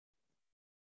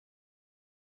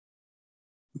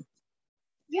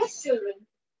Yes, children.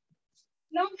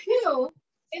 Now here,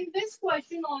 in this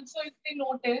question also, if we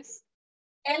notice,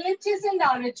 LHS and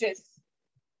RHS.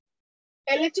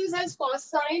 LHS has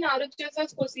cosine, RHS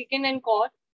has cosecant and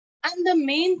cot. And the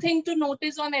main thing to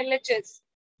notice on LHS,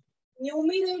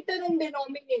 numerator and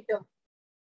denominator.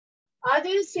 Are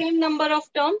there same number of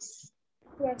terms?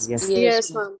 Yes.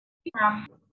 Yes, ma'am.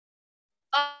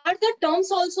 Are the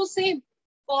terms also same?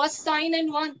 Cos, sine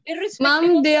and 1, irrespective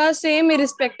Ma'am, of they are same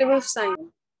irrespective of sign.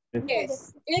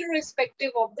 yes,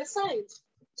 irrespective of the signs.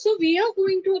 So we are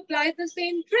going to apply the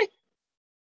same trick.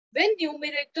 When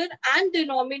numerator and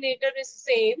denominator is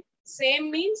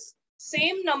same means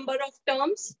same number of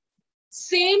terms,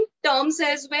 same terms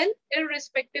as well,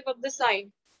 irrespective of the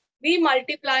sign. We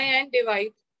multiply and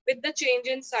divide with the change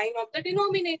in sign of the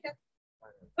denominator.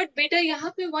 But beta,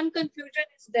 यहाँ पे one confusion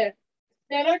is there.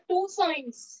 There are two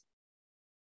signs.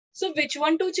 So which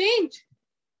one to change?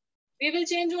 We will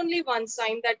change only one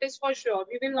sign, that is for sure.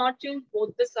 We will not change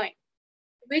both the sign.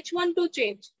 Which one to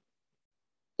change?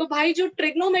 तो भाई जो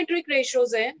trigonometric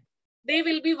ratios है, they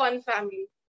will be one family.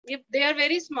 If they are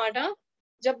very smart, हाँ?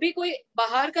 जब भी कोई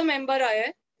बाहर का member आया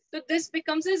है, तो this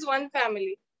becomes as one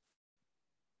family.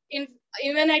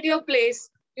 Even at your place,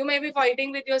 you may be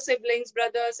fighting with your siblings,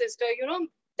 brother, sister, you know,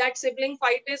 that sibling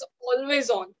fight is always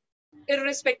on,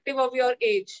 irrespective of your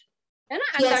age. And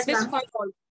Yes, that is fun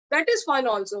also. That is fun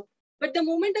also. But the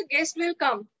moment a guest will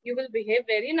come, you will behave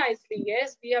very nicely.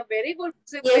 Yes, we are very good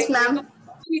siblings. Yes, ma'am. We know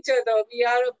each other. We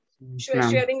are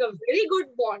sharing a very good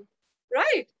bond,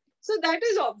 right? So that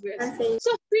is obvious.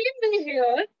 So same way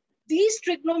here, these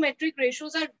trigonometric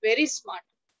ratios are very smart.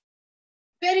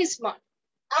 Very smart.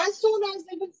 As soon as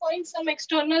they will find some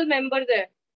external member there,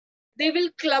 they will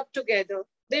club together.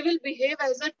 They will behave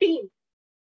as a team.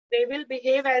 They will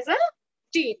behave as a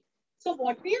team. So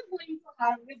what we are going to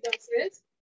have with us is,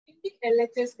 in the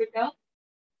LHS beta,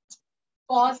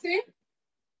 cos A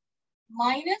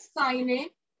minus sin A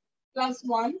plus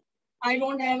 1. I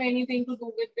don't have anything to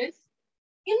do with this.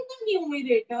 In the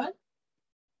numerator,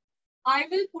 I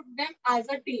will put them as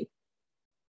a team.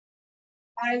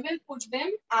 I will put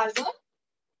them as a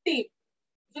team.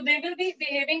 So they will be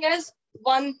behaving as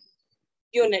one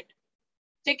unit.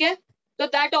 Okay? So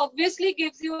that obviously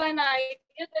gives you an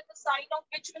idea that the sign of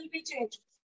which will be changed.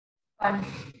 One.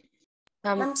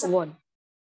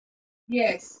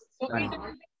 Yes. So it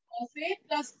will be cos A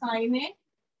plus sin A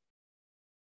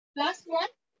plus 1.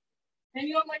 Then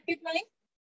you are multiplying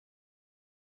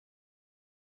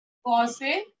cos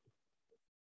A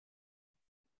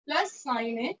plus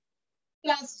sin A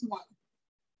plus 1.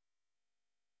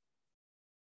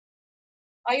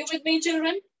 Are you with me,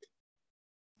 children?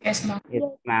 Yes, ma'am. Yes,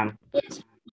 ma'am.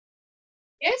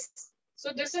 Yes.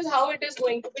 So this is how it is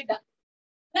going to be done.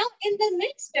 Now, in the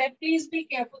next step, please be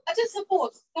careful. Just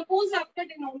suppose after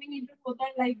denominator hota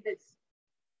hai like this.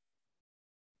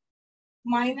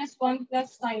 Minus 1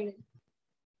 plus sin A.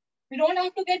 You don't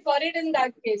have to get worried in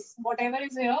that case. Whatever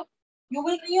is here, you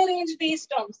will rearrange these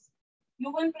terms.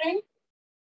 You will bring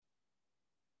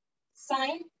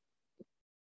sine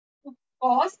to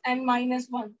cos and minus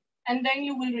 1. And then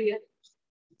you will rearrange.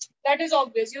 That is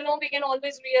obvious. You know, we can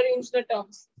always rearrange the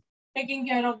terms, taking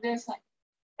care of their sign.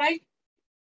 Right?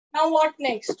 Now what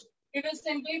next? We will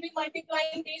simply be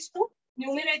multiplying these two,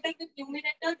 numerator with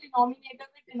numerator, denominator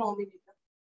with denominator.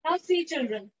 Now see,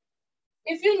 children,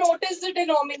 if you notice the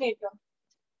denominator,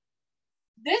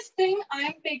 this thing I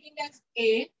am taking as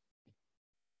A,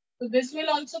 so this will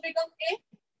also become A.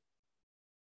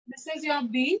 This is your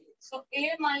B, so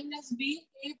A minus B,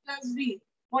 A plus B.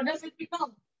 What does it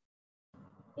become?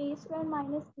 A square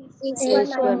minus B A square.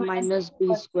 square minus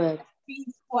B square. B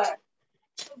square.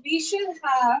 So we shall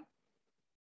have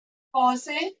cos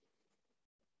A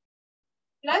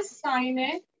plus sin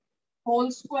A whole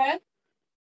square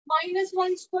minus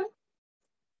 1 square.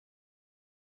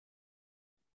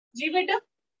 Ji beta?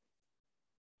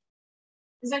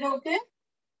 Is that okay?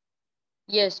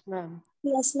 Yes, ma'am.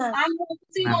 Yes, ma'am. I'm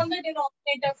focusing on the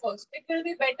denominator first. It will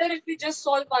be better if we just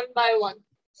solve one by one.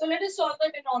 So let us solve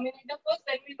the denominator first,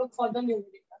 then we look for the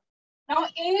numerator. Now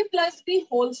A plus B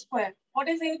whole square. What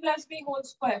is A plus B whole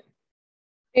square?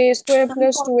 A square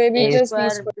plus 2AB A plus B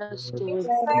square square. plus A 2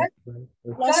 square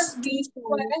plus B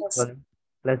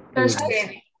square plus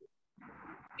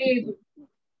AB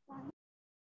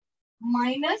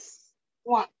minus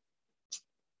 1.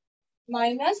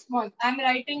 Minus 1. I'm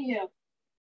writing here.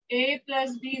 A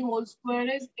plus B whole square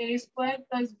is A square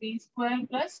plus B square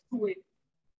plus 2A.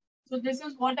 So this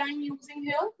is what I'm using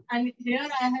here. And here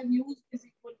I have used is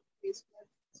equal to A square.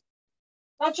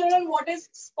 Now children, what is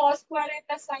cos square A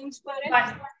plus sin square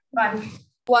A? 1.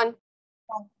 1.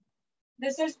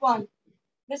 This is 1.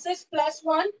 This is plus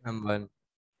 1, Ma'am, 1.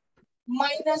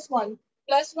 minus 1.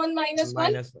 Plus 1 minus 1,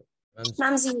 Minus 1.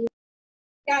 Ma'am, 0.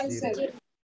 cancel. Zero.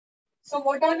 So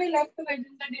what are we left with in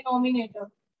the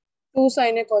denominator? 2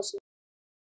 sin a cos a.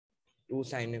 2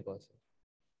 sin a cos a.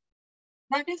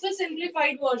 That is the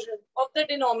simplified version of the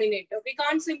denominator. We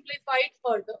can't simplify it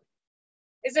further.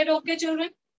 Is it okay, children?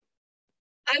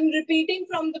 I'm repeating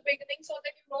from the beginning so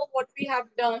that you know what we have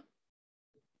done.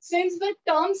 Since the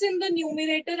terms in the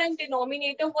numerator and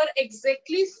denominator were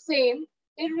exactly same,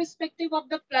 irrespective of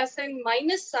the plus and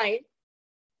minus sign,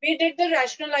 we did the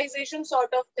rationalization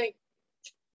sort of thing.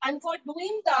 And for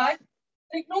doing that,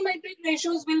 trigonometric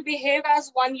ratios will behave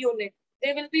as one unit.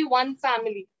 They will be one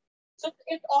family. So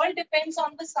it all depends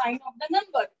on the sign of the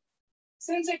number.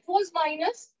 Since it was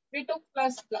minus, we took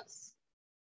plus plus.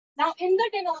 Now in the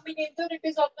denominator, it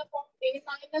is of the form a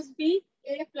minus b,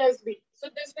 a plus b. So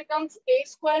this becomes a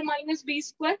square minus b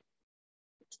square.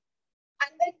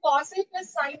 And then cos a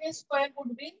plus sin a square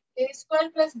would be a square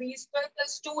plus b square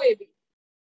plus 2ab.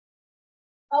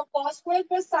 Now cos square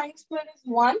plus sin square is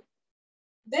 1.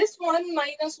 This 1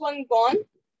 minus 1 gone.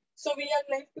 So we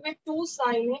are left with 2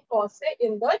 sin a cos a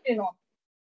in the denominator.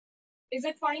 Is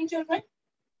it fine, children?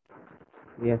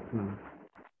 Yes, ma'am.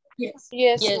 Yes.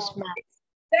 Yes, Yes, ma'am.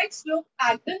 Let's look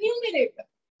at the numerator.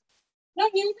 Now,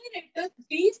 numerator,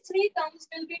 these three terms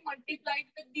will be multiplied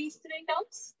with these three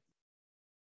terms.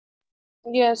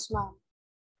 Yes, ma'am.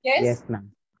 Yes? Yes,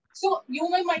 ma'am. So, you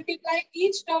will multiply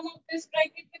each term of this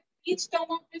bracket with each term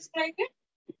of this bracket.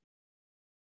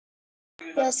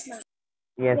 Yes, ma'am.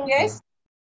 Yes, Yes?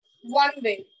 One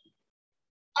way.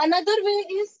 Another way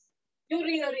is you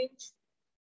rearrange.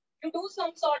 You do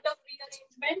some sort of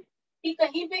rearrangement. कि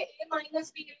कहीं पे a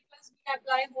minus b, a plus b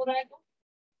apply हो रहा है तो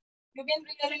you can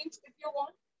rearrange if you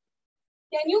want.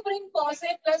 Can you bring cos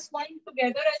a plus 1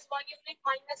 together as one unit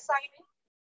minus sin a?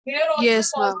 Here also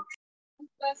Yes, cos ma'am. a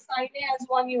plus sin a as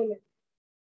one unit.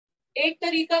 एक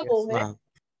तरीका वो Yes, है. ma'am.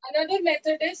 Another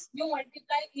method is you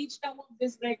multiply each term of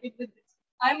this bracket with this.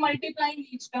 I am multiplying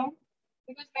each term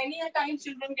because many a time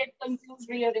children get confused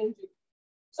rearranging.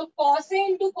 So cos a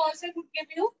into cos a would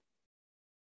give you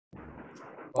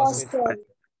Cos a square.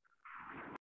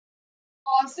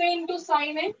 cos a into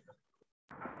sin a,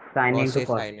 Sin Cos into a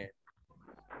cos. sin a.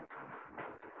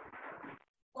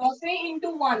 cos a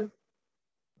into 1.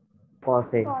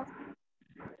 Cos a. Cos.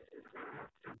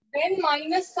 Then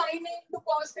minus sin a into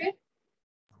cos a.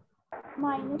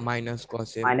 Minus. Minus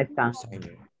cos a Minus tan. sin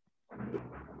a.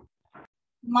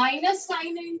 Minus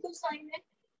sin a into sin a.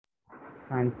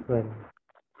 Sin square.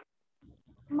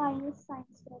 Minus sin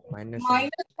square. Minus sin.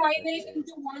 Minus sin a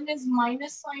into 1 is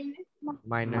minus sin a.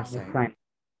 Minus sin. Sin.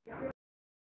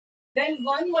 Then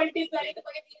 1 multiplied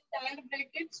by the entire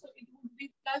bracket. So it would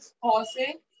be plus cos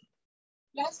a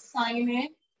plus sin a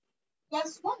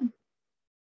plus 1.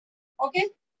 Okay.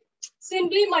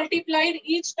 Simply multiplied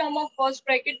each term of first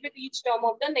bracket with each term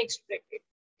of the next bracket.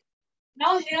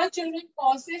 Now here children,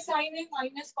 cos a sin a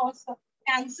minus cos a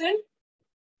cancel.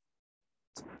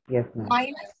 Yes, ma'am.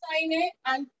 Minus sin a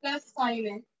and plus sin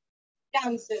a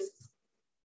cancel.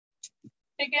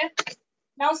 Okay.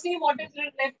 Now see what is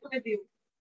left with you.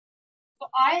 So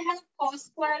I have cos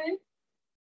square a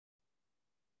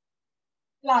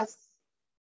plus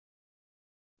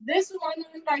this one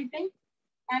I'm writing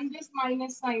and this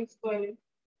minus sin square a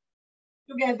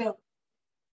together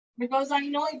because I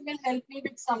know it will help me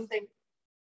with something.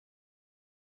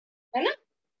 Right?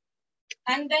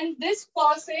 And then this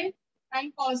cos a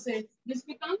and cos a. This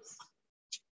becomes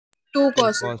 2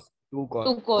 cos a. Cos. 2 cos.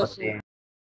 2 cos a.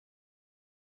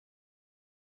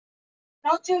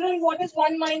 now children, what is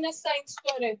 1 minus sin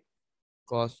square a?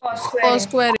 Cos. Cos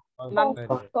square a. Cos Ma'am, square.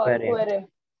 cos square a.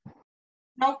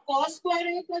 Now cos square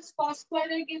a plus cos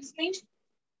square a gives me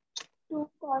 2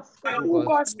 cos square. 2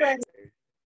 cos square.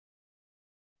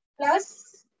 plus.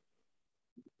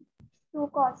 2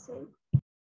 cos a.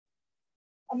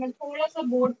 अब मैं थोड़ा सा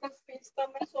board का space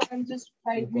कम है, so I'm just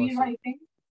rewriting.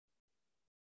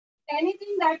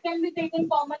 Anything that can be taken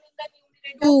common in the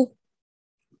numerator.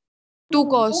 2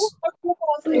 cos. 2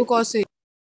 cos a. 2 cos a.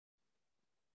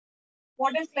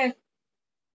 What is left?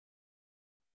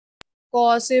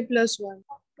 Cos a plus 1.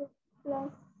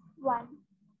 Plus 1.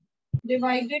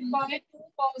 Divided by 2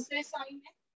 cos a sin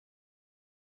a.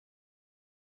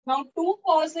 Now 2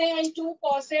 cos a and 2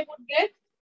 cos a would get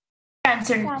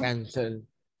Cancelled. Cancel.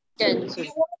 Cancel.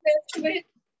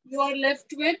 You are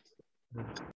left with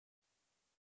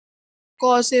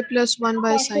Cos a plus 1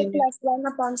 by Cos a sin a. plus 1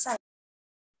 upon sin.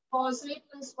 cos a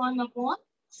plus 1 upon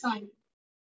sin.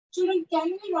 Children, can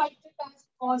we write it as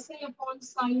cos a upon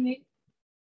sin a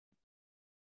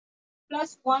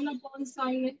plus 1 upon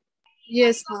sin a?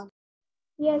 Yes, ma'am.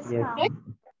 Yes, Yes, ma'am.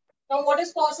 ma'am. Now, what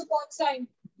is cos upon sine?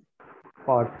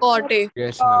 Cot. Cot A.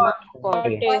 Yes, ma'am. Cot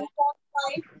A.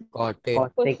 1.5. Cot A.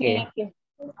 Cosec A.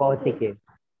 Cosec A.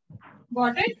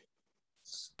 Got it?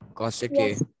 Cosec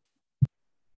Yes. A.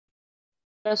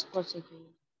 Plus cosec A.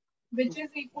 Which is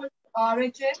equal to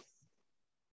RHS.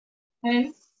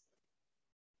 Hence,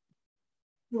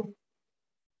 2.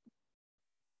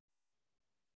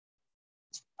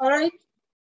 All right.